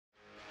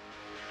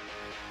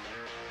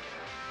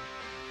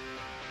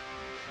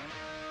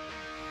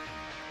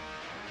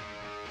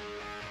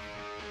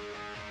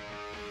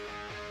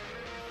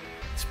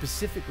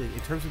specifically in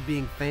terms of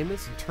being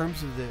famous, in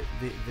terms of the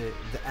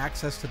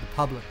access to the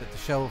public that the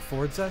show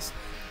affords us,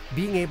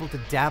 being able to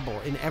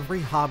dabble in every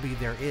hobby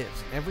there is,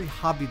 every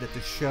hobby that the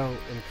show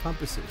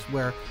encompasses,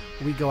 where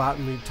we go out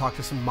and we talk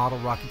to some model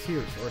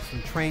rocketeers or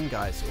some train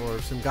guys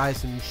or some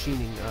guys in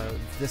machining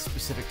this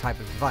specific type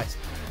of device.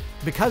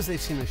 Because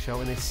they've seen the show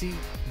and they see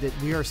that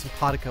we are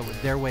simpatico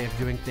with their way of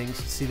doing things,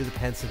 seat of the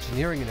pants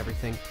engineering and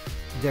everything,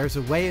 there's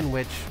a way in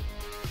which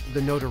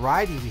the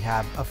notoriety we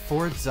have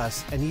affords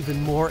us an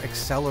even more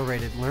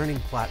accelerated learning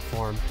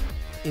platform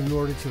in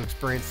order to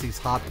experience these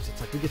hobbies.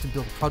 It's like we get to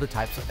build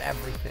prototypes of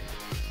everything.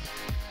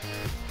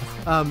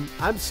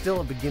 I'm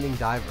still a beginning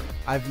diver.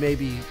 I've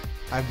maybe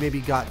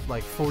got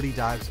like 40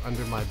 dives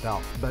under my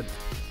belt, but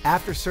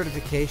after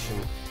certification,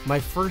 my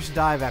first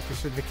dive after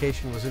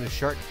certification was in a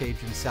shark cage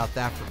in South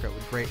Africa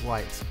with great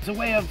whites. It's a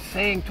way of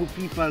saying to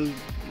people,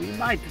 we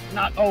might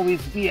not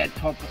always be at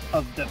top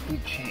of the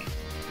food chain.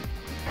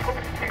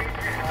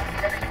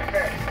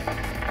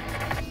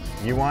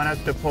 You want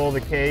us to pull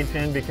the cage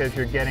in because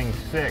you're getting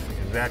sick.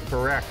 Is that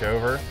correct?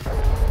 Over.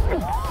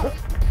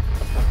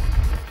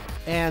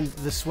 And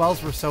the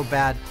swells were so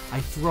bad,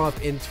 I threw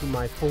up into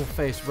my full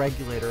face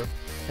regulator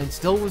and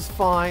still was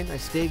fine. I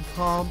stayed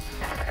calm.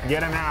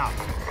 Get him out.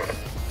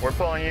 We're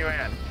pulling you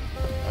in.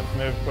 Let's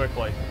move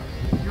quickly.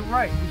 You're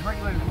right, these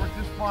regulators work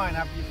just fine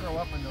after you throw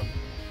up in them.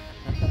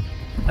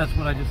 That's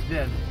what I just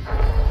did.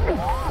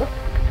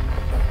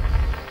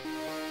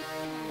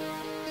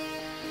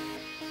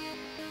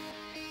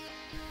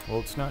 Well,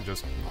 it's not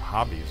just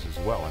hobbies as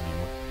well. I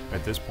mean,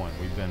 at this point,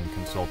 we've been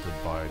consulted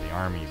by the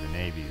Army, the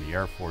Navy, the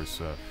Air Force,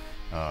 the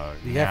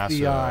NASA,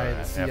 FBI,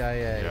 the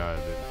CIA.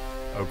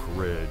 The Oak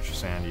Ridge,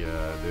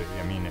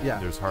 Sandia.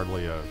 There's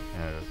hardly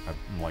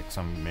like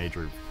some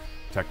major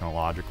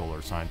technological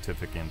or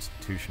scientific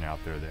institution out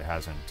there that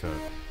hasn't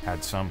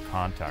had some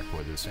contact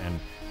with us,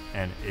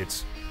 and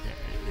it's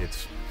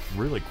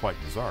really quite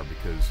bizarre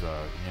because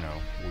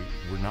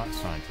we're not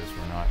scientists,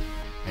 we're not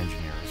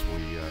engineers,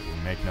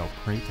 we make no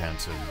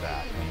pretense of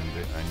that,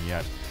 and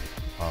yet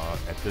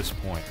at this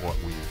point what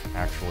we've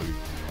actually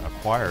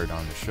acquired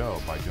on the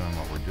show by doing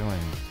what we're doing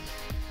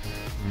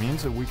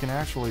means that we can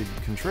actually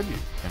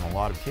contribute in a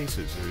lot of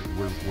cases.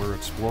 We're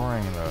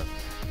exploring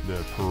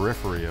the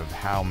periphery of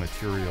how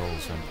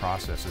materials and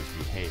processes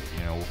behave.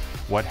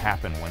 What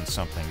happened when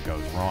something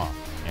goes wrong,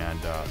 and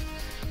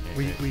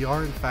we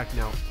are in fact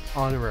now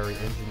honorary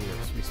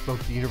engineers. We spoke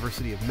to the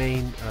University of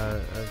Maine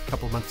a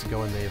couple of months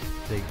ago, and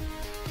they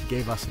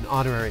gave us an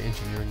honorary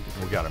engineering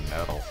degree. We got a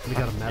medal. We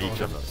got a medal.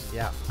 Each of us.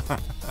 Yeah.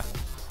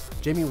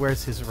 Jamie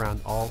wears his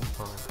around all the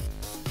time.